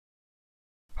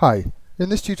Hi, in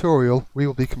this tutorial we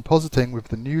will be compositing with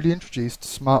the newly introduced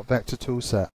Smart Vector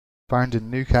toolset found in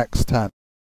Nuke X10.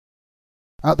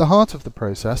 At the heart of the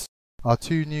process are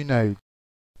two new nodes,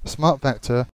 Smart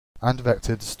Vector and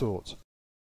Vector Distort.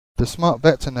 The Smart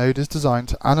Vector node is designed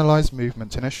to analyze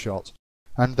movement in a shot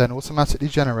and then automatically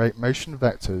generate motion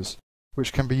vectors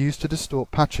which can be used to distort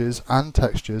patches and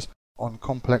textures on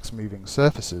complex moving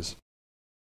surfaces.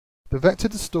 The Vector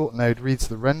Distort node reads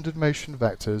the rendered motion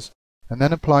vectors and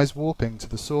then applies warping to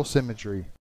the source imagery,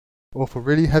 or for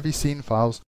really heavy scene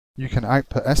files you can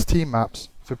output ST maps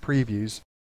for previews,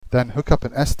 then hook up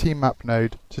an ST map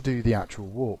node to do the actual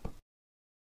warp.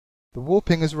 The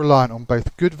warping is reliant on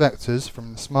both good vectors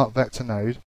from the Smart Vector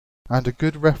node and a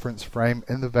good reference frame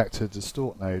in the Vector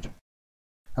Distort node.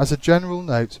 As a general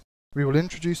note, we will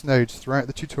introduce nodes throughout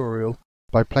the tutorial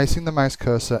by placing the mouse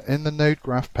cursor in the node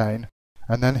graph pane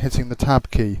and then hitting the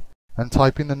Tab key and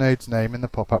typing the node's name in the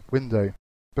pop-up window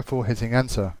before hitting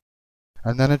Enter,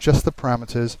 and then adjust the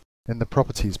parameters in the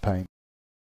Properties pane.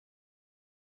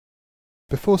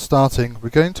 Before starting, we're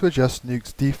going to adjust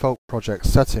Nuke's default project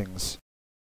settings.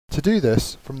 To do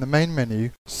this, from the main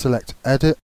menu, select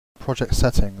Edit, Project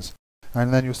Settings,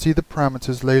 and then you'll see the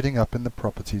parameters loading up in the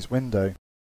Properties window.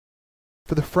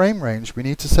 For the frame range, we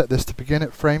need to set this to begin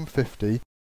at frame 50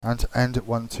 and to end at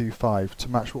 125 to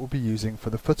match what we'll be using for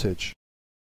the footage.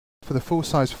 For the full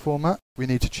size format, we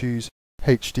need to choose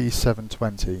HD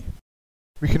 720.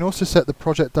 We can also set the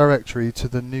project directory to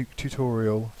the Nuke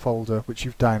tutorial folder which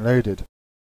you've downloaded.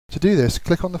 To do this,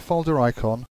 click on the folder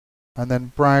icon and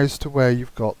then browse to where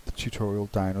you've got the tutorial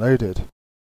downloaded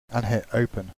and hit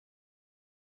Open.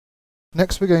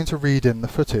 Next we're going to read in the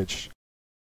footage.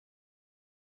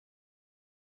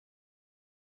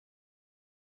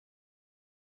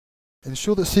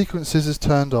 Ensure that Sequences is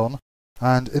turned on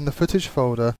and in the footage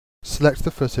folder select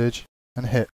the footage and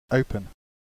hit Open.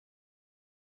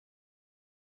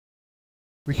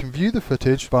 We can view the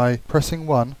footage by pressing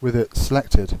 1 with it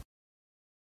selected.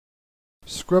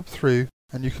 Scrub through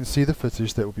and you can see the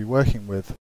footage that we'll be working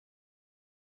with.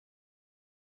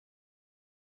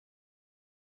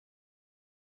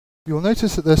 You'll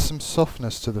notice that there's some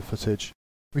softness to the footage.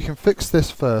 We can fix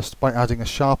this first by adding a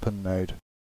sharpen node.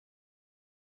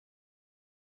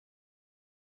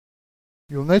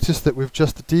 You'll notice that with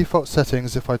just the default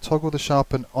settings, if I toggle the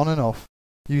sharpen on and off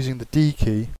using the D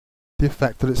key, the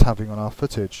effect that it's having on our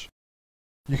footage.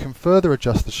 You can further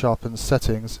adjust the sharpen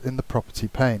settings in the property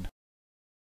pane.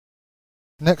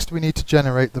 Next we need to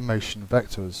generate the motion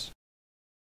vectors.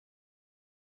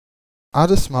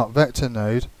 Add a Smart Vector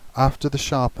node after the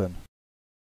sharpen.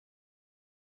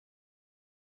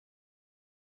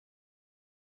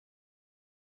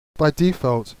 By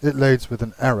default, it loads with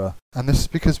an error, and this is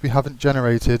because we haven't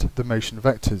generated the motion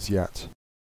vectors yet.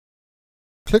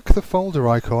 Click the folder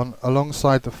icon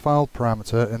alongside the file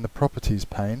parameter in the Properties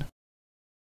pane,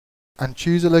 and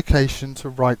choose a location to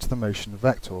write the motion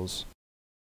vectors.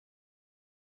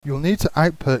 You'll need to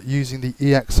output using the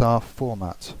EXR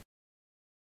format.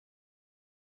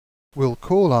 We'll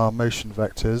call our motion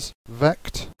vectors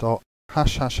vect.#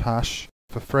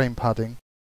 for frame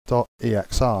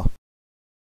padding.exr.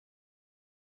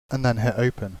 and then hit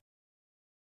Open.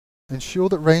 Ensure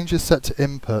that range is set to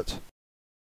input.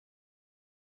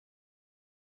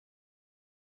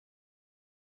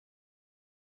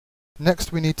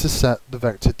 Next we need to set the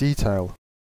vector detail.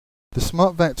 The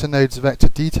Smart Vector node's vector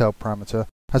detail parameter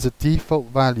has a default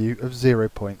value of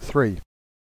 0.3.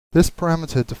 This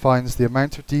parameter defines the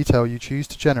amount of detail you choose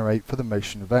to generate for the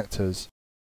motion vectors.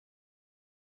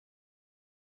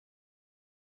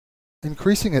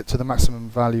 Increasing it to the maximum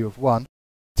value of 1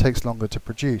 takes longer to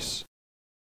produce.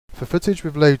 For footage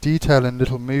with low detail and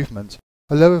little movement,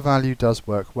 a lower value does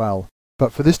work well,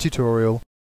 but for this tutorial,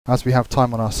 as we have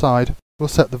time on our side, we'll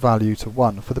set the value to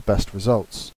 1 for the best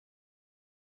results.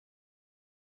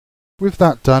 With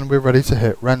that done, we're ready to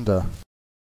hit Render.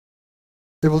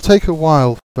 It will take a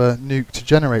while for Nuke to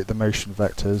generate the motion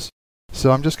vectors,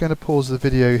 so I'm just going to pause the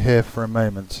video here for a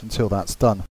moment until that's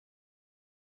done.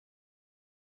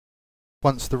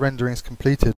 Once the rendering is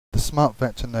completed, the Smart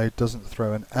Vector node doesn't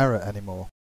throw an error anymore.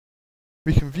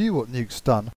 We can view what Nuke's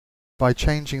done by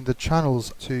changing the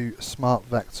channels to Smart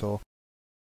Vector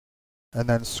and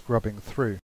then scrubbing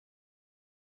through.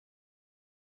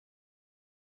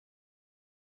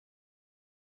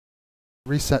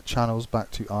 Reset channels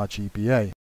back to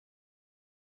RGBA.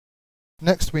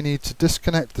 Next we need to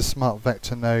disconnect the Smart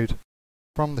Vector node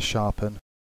from the sharpen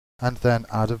and then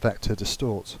add a Vector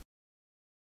Distort.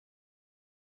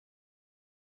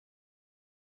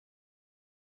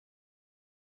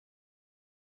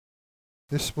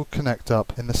 This will connect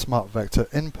up in the Smart Vector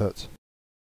input.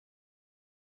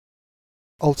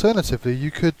 Alternatively, you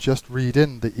could just read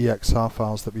in the EXR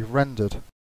files that we've rendered.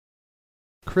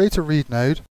 Create a read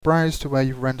node, browse to where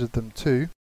you've rendered them to,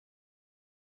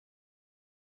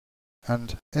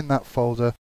 and in that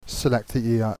folder select the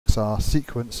EXR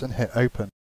sequence and hit open.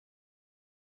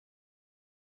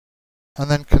 And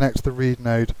then connect the read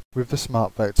node with the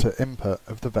smart vector input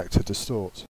of the vector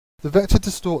distort. The vector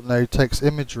distort node takes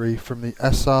imagery from the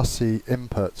SRC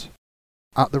input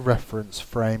at the reference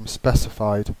frame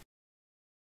specified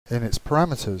in its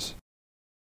parameters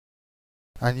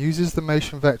and uses the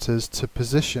motion vectors to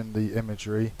position the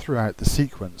imagery throughout the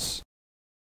sequence.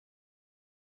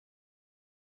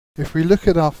 If we look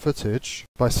at our footage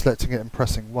by selecting it and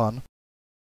pressing 1,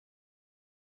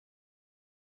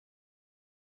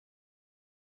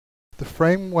 the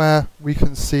frame where we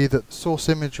can see that the source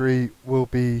imagery will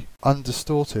be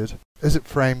undistorted is at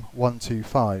frame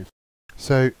 125.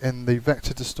 So in the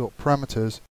vector distort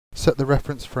parameters, set the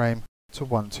reference frame to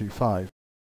 125.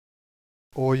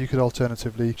 Or you could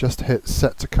alternatively just hit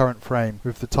set to current frame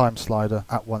with the time slider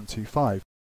at 125.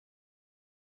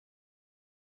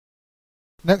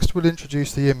 Next we'll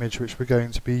introduce the image which we're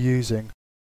going to be using.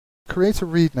 Create a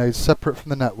read node separate from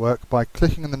the network by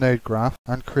clicking on the node graph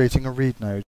and creating a read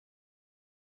node.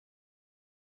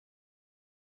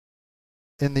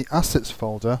 In the Assets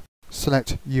folder,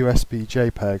 select USB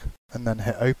JPEG and then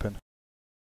hit Open.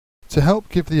 To help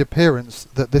give the appearance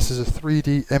that this is a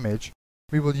 3D image,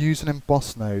 we will use an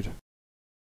Emboss node.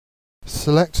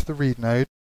 Select the read node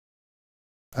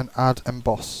and add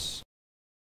Emboss.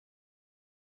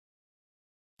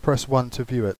 Press 1 to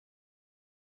view it.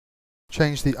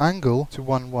 Change the angle to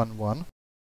 111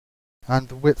 and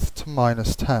the width to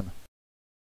 -10.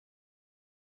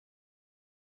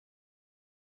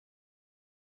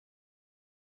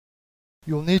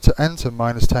 You'll need to enter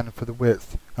 -10 for the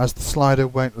width, as the slider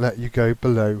won't let you go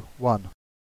below 1.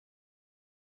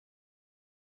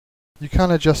 You can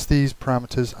adjust these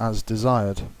parameters as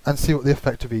desired, and see what the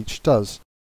effect of each does.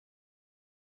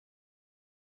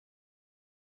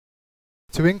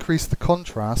 To increase the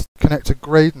contrast, connect a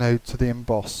grade node to the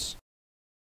emboss.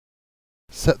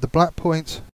 Set the black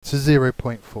point to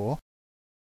 0.4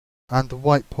 and the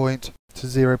white point to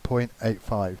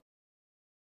 0.85.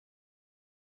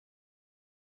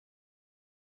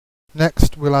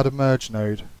 Next, we'll add a merge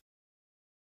node.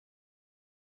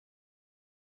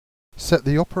 Set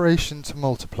the operation to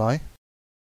multiply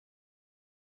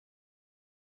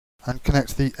and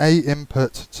connect the A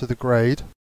input to the grade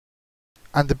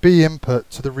and the B input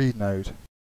to the read node.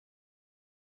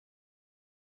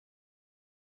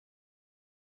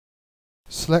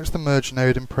 Select the merge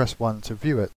node and press 1 to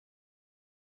view it.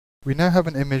 We now have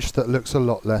an image that looks a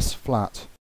lot less flat.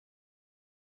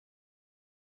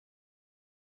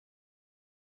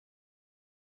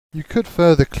 You could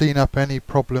further clean up any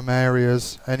problem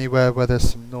areas anywhere where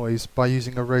there's some noise by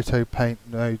using a Roto Paint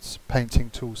Node's painting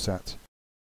toolset.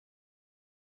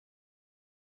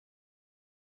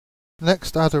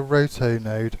 Next, add a Roto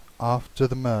node after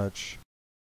the merge.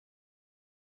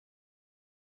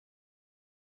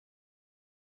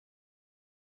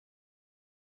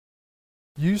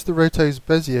 Use the Roto's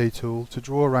Bezier tool to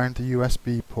draw around the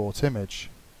USB port image.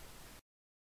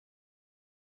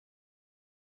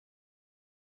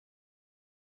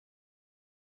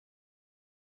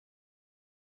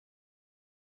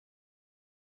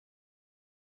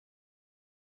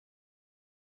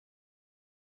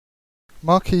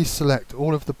 Marquee select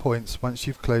all of the points once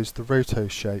you've closed the Roto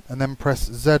shape and then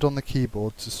press Z on the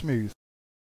keyboard to smooth.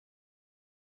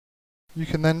 You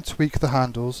can then tweak the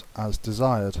handles as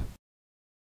desired.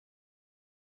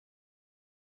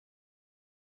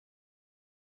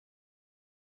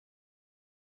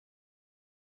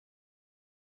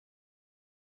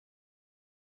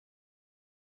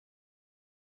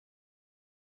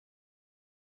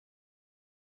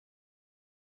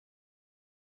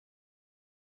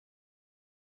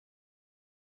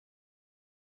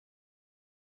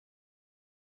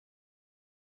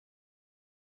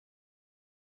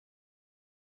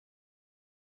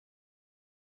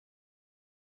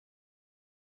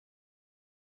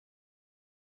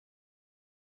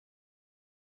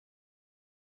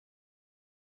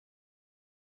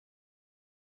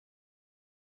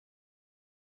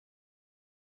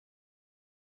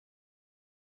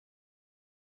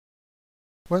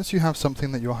 Once you have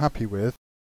something that you're happy with,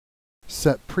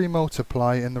 set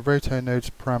pre-multiply in the Roto node's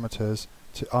parameters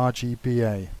to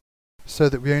RGBA, so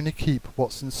that we only keep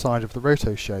what's inside of the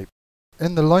Roto shape.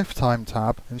 In the Lifetime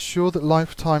tab, ensure that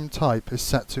Lifetime type is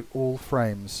set to all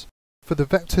frames. For the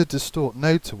Vector Distort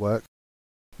node to work,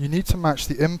 you need to match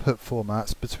the input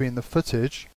formats between the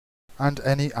footage and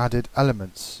any added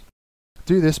elements.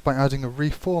 Do this by adding a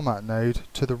reformat node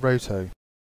to the roto,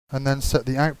 and then set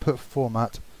the output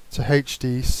format to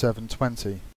HD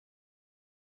 720.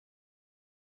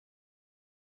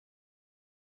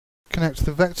 Connect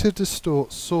the vector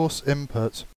distort source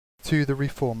input to the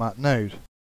reformat node.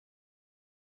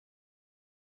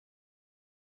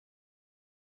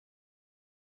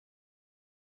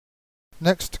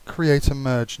 Next, create a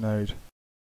merge node.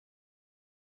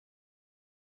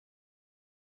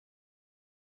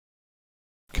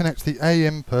 Connect the A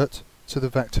input to the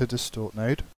vector distort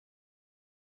node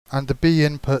and the B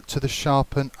input to the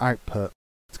sharpen output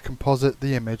to composite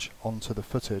the image onto the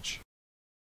footage.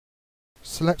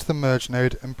 Select the merge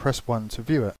node and press 1 to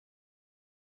view it.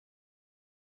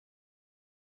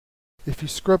 If you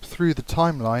scrub through the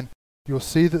timeline, you'll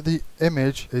see that the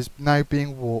image is now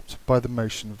being warped by the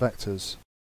motion vectors.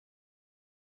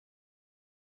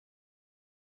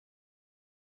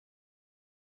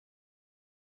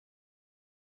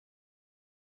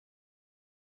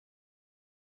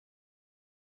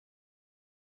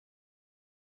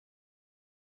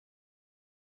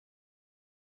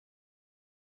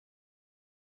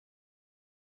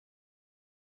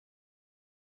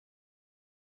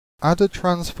 Add a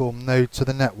transform node to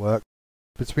the network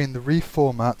between the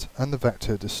reformat and the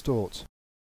vector distort.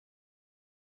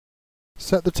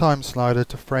 Set the time slider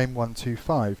to frame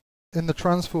 125. In the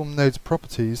transform node's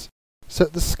properties,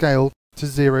 set the scale to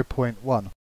 0.1.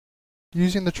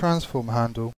 Using the transform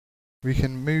handle, we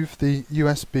can move the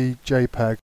USB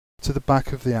JPEG to the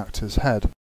back of the actor's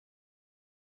head.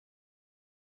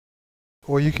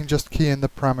 Or you can just key in the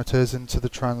parameters into the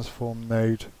transform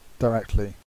node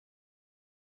directly.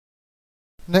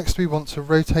 Next, we want to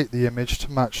rotate the image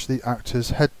to match the actor's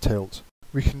head tilt.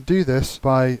 We can do this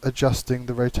by adjusting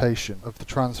the rotation of the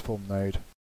transform node.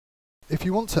 If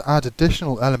you want to add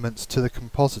additional elements to the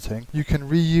compositing, you can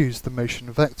reuse the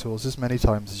motion vectors as many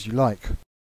times as you like.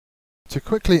 To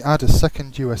quickly add a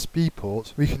second USB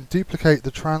port, we can duplicate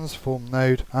the transform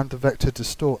node and the vector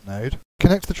distort node,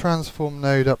 connect the transform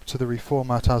node up to the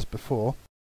reformat as before,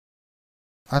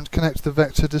 and connect the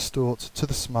vector distort to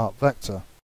the smart vector.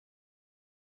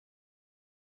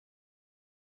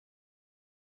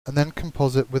 And then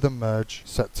composite with a merge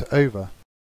set to over.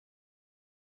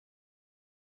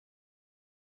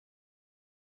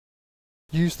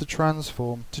 Use the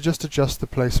transform to just adjust the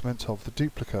placement of the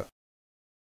duplicate.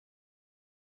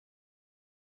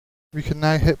 We can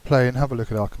now hit play and have a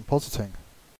look at our compositing.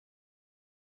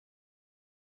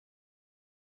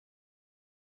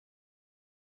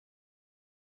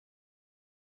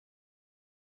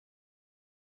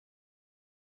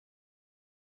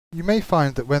 You may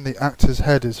find that when the actor's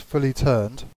head is fully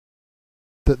turned,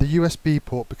 that the USB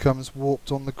port becomes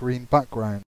warped on the green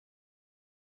background.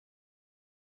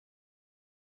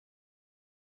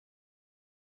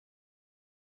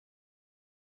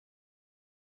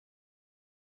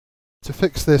 To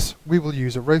fix this, we will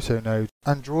use a roto node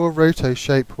and draw a roto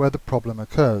shape where the problem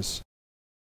occurs.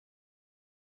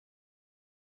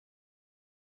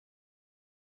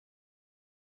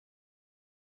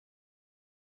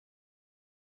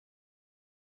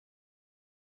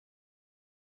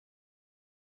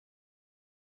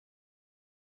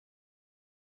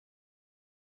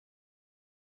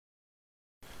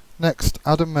 Next,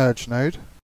 add a merge node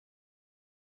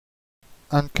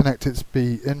and connect its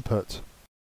B input.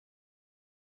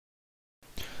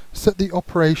 Set the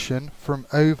operation from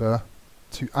over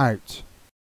to out,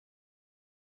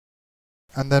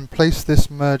 and then place this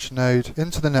merge node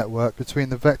into the network between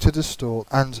the vector distort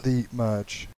and the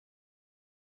merge.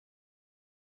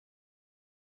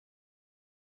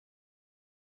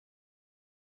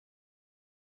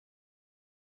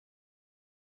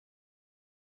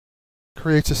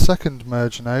 Create a second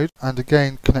merge node and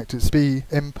again connect its B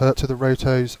input to the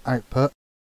roto's output.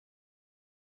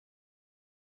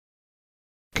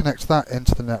 Connect that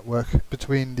into the network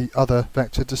between the other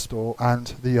vector distort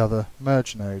and the other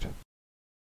merge node.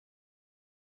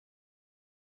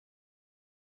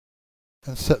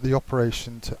 And set the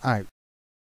operation to out.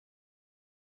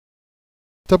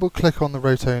 Double click on the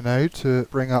roto node to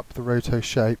bring up the roto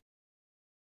shape.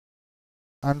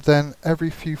 And then every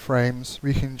few frames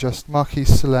we can just marquee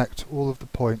select all of the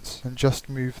points and just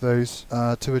move those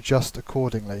to adjust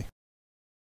accordingly.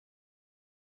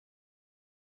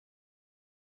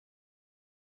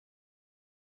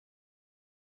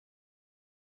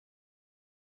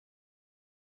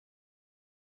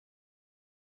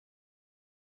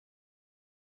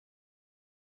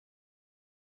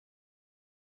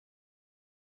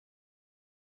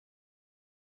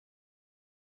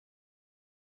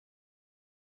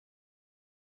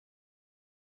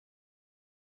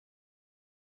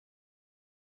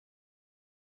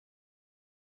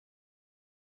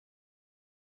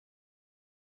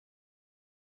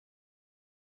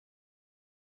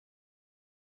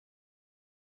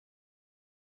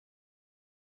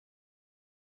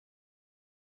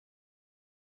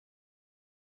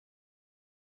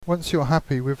 Once you're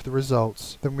happy with the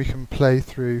results, then we can play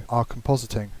through our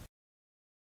compositing.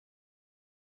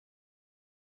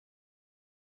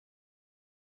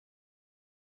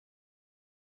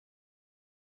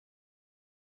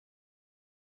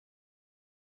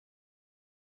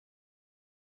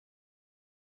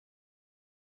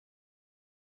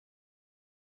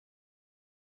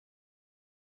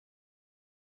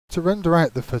 To render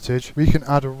out the footage, we can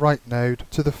add a write node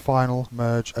to the final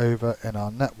merge over in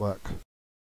our network.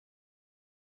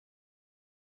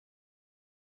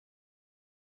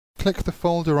 Click the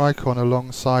folder icon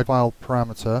alongside file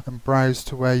parameter and browse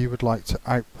to where you would like to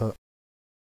output.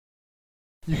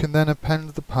 You can then append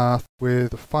the path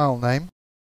with the file name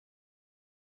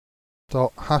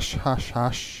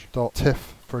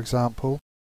 .##.tiff, for example,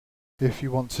 if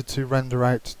you wanted to render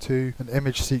out to an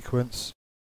image sequence,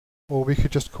 or we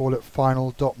could just call it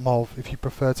final.mov if you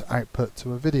prefer to output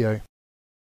to a video.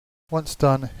 Once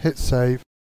done, hit save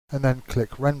and then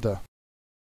click render.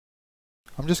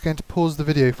 I'm just going to pause the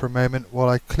video for a moment while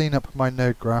I clean up my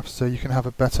node graph so you can have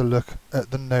a better look at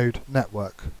the node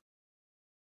network.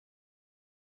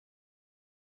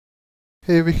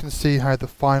 Here we can see how the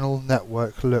final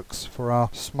network looks for our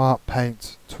Smart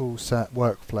Paint toolset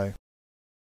workflow.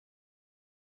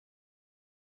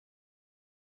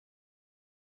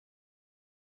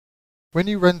 When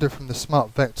you render from the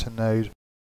Smart Vector node,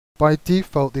 by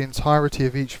default the entirety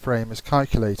of each frame is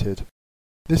calculated.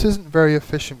 This isn't very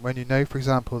efficient when you know, for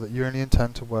example, that you only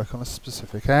intend to work on a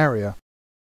specific area.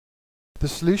 The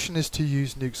solution is to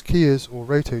use Nuke's keyers or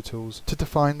roto tools to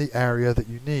define the area that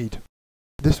you need.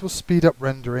 This will speed up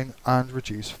rendering and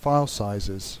reduce file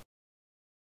sizes.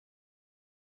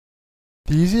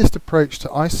 The easiest approach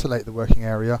to isolate the working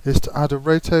area is to add a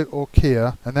roto or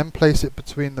keyer and then place it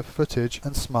between the footage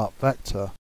and Smart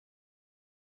Vector.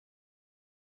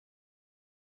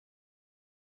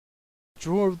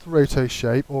 Draw the roto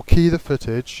shape or key the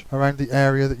footage around the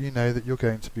area that you know that you're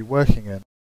going to be working in.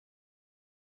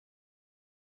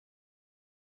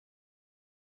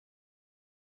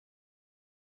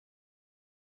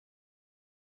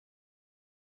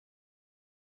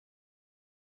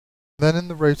 Then in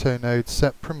the roto node,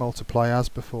 set premultiply as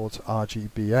before to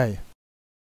RGBA.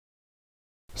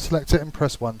 Select it and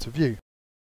press 1 to view.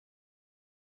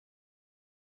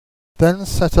 Then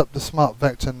set up the Smart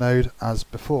Vector node as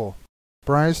before.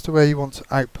 Browse to where you want to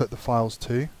output the files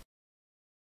to.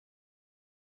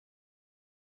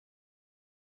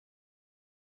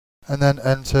 And then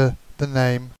enter the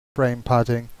name, frame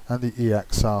padding and the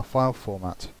EXR file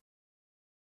format.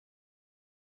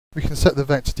 We can set the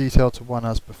vector detail to 1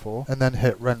 as before and then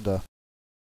hit render.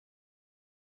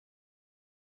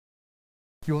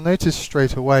 You'll notice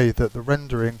straight away that the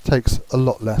rendering takes a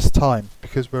lot less time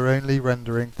because we're only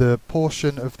rendering the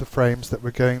portion of the frames that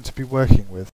we're going to be working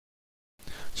with.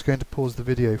 Just going to pause the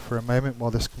video for a moment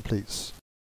while this completes.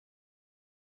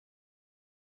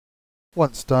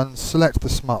 Once done, select the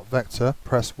Smart Vector,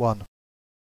 press 1.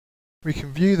 We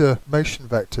can view the motion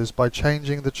vectors by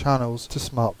changing the channels to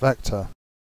Smart Vector.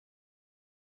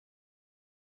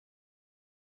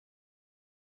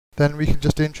 Then we can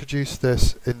just introduce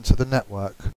this into the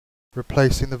network,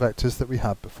 replacing the vectors that we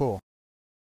had before.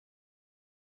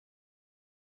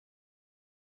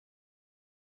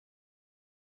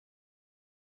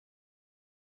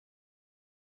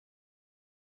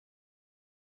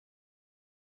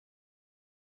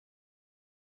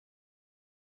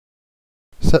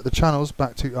 Set the channels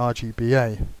back to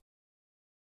RGBA,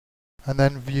 and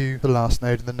then view the last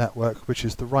node in the network, which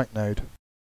is the write node.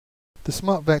 The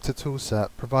Smart Vector toolset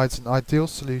provides an ideal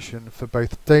solution for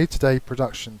both day-to-day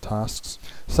production tasks,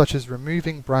 such as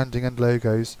removing branding and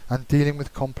logos and dealing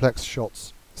with complex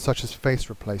shots, such as face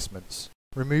replacements,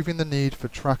 removing the need for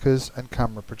trackers and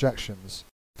camera projections.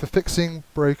 For fixing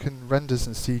broken renders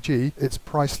in CG, it's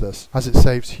priceless, as it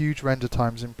saves huge render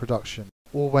times in production,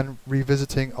 or when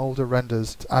revisiting older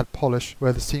renders to add polish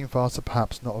where the scene files are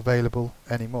perhaps not available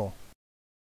anymore.